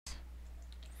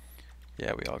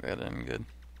Yeah, we all got in good.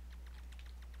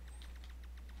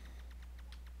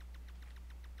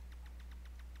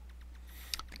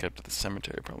 Get up to the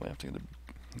cemetery, probably have to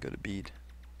go to Bede.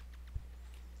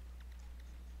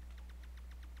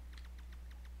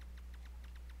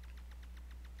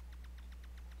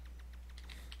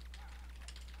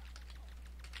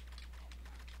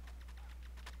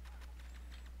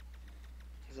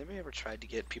 Has anybody ever tried to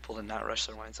get people to not rush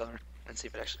their wine cellar and see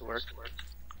if it actually worked?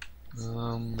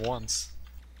 Once.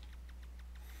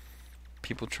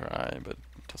 People try, but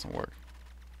it doesn't work.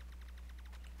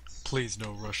 Please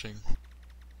no rushing.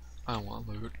 I want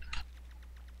loot.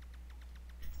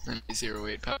 And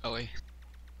 08 Pally.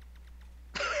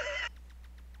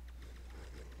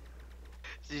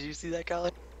 Did you see that,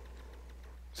 Colin?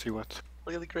 See what?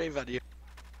 Look at the grave on you.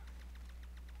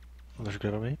 There's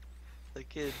good on me. The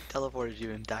kid teleported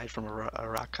you and died from a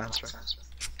rock construct.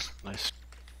 Nice.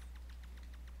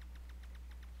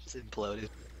 Just imploded.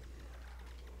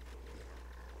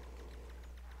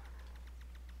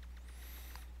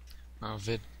 Oh,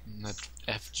 that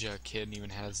F-Ja kid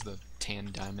even has the tan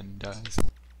diamond dies.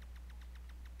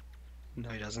 No,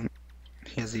 he doesn't.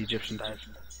 He has the Egyptian dive.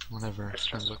 Whatever.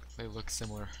 They look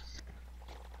similar.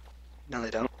 No,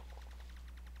 they don't.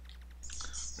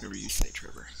 Whatever you say,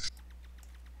 Trevor.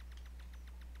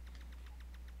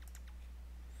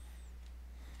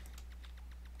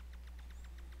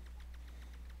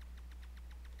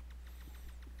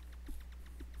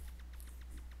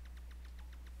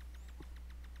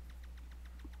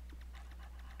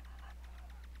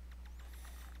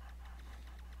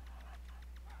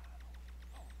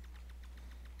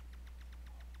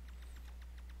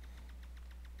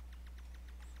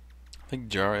 I think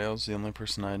Jariel's the only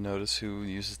person I notice who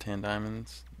uses tan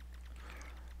diamonds.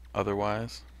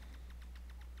 Otherwise,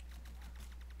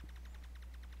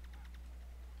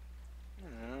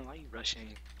 Why are you rushing?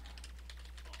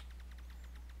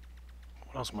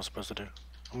 What else am I supposed to do?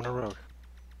 I'm gonna rogue.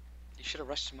 You should have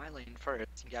rushed to my lane first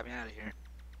and got me out of here.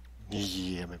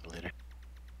 Yeah, maybe later.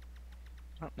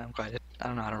 Oh, no, I'm quiet. I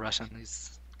don't know how to rush on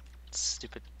these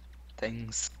stupid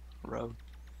things. Road.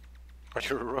 Are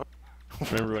you a rogue?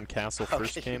 Remember when Castle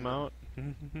first Okay. came out?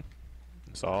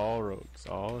 It's all rogues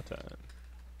all the time.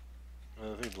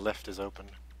 I think left is open.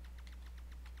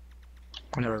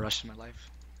 I never rushed in my life.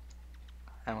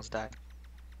 I almost died.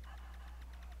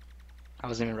 I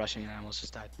wasn't even rushing and I almost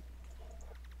just died.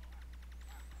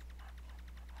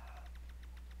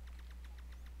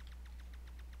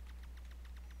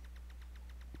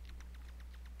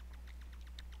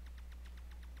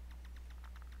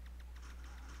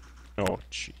 Oh,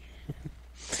 gee.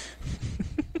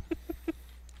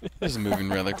 this is moving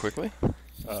rather quickly.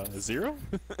 0?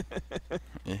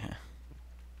 Yeah.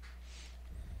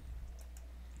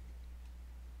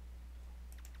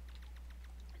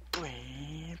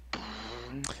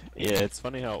 Yeah, it's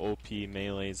funny how OP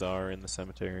melees are in the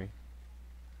cemetery.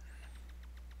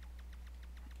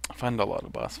 I find a lot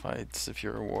of boss fights. If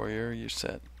you're a warrior, you're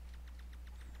set.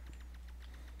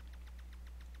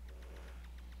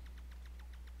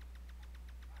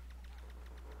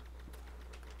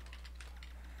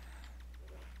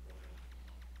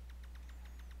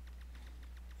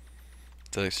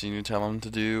 Did I see you tell him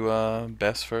to do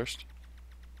best first?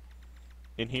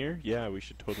 In here? Yeah, we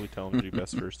should totally tell them to do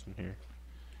best first in here.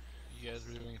 You guys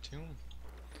were doing it too?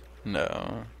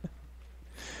 No.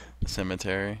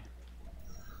 Cemetery.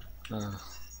 No.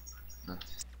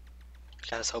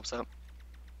 Got his hopes up.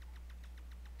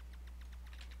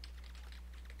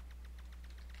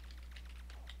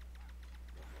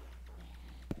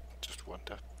 Just one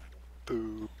death.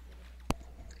 Boo.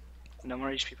 No more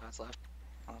HP pots left.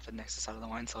 I'll have to nexus out of the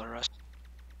wine cellar rush.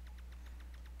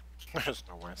 There's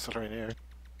no wine cellar in here.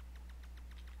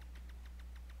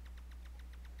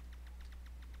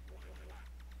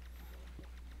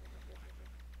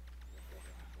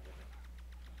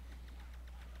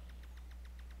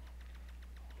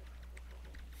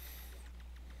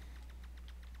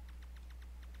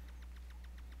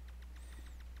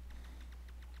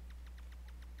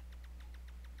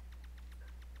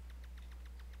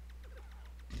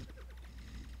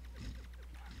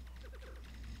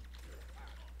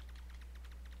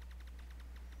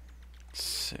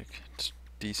 Sick. It's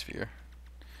D-sphere.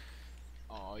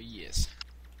 Oh, yes.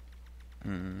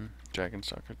 Dragon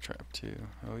Stalker Trap 2.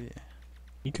 Oh yeah.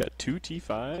 You got 2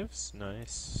 T5s?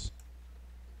 Nice.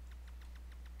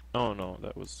 Oh no,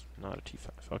 that was not a T5.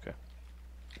 Okay.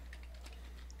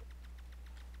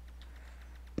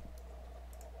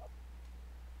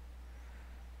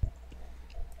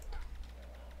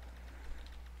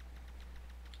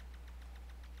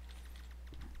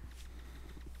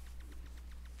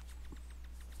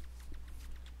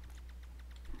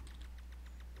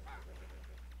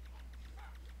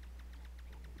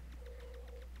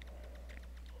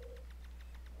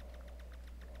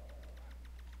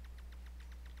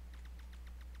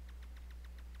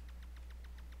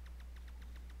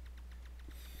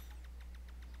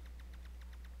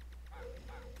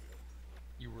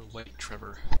 wait,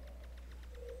 Trevor.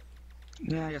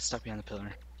 Yeah, I got stuck behind the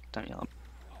pillar. Don't yell.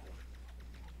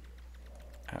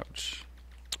 Ouch.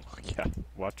 Oh, yeah.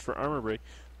 Watch for armor break.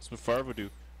 What's McFarvo do?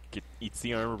 Eats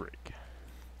the armor break.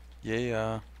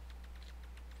 Yeah.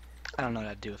 I don't know what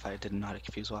I'd do if I didn't know how to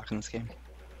confuse walk in this game.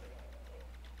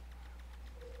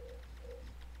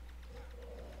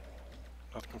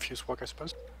 Not confused walk, I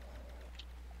suppose.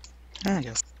 I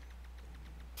guess.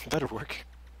 That'll work.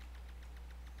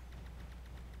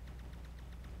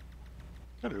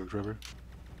 Hello, Trevor.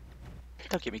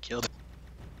 Don't get me killed.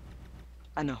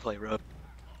 I know how to play road.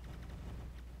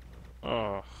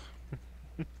 Oh.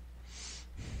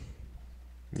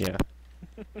 Yeah.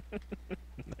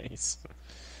 Nice.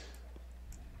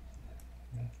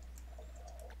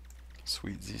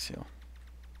 Sweet Z-Seal.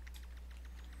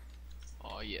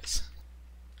 Oh, yes.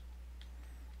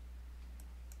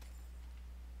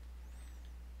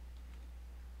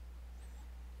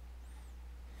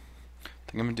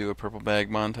 I think I'm gonna do a purple bag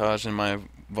montage in my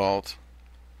vault.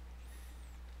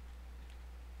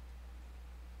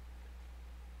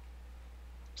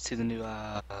 See the new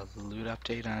loot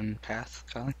update on Path,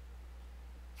 Colin?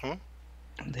 Hmm?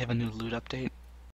 They have a new loot update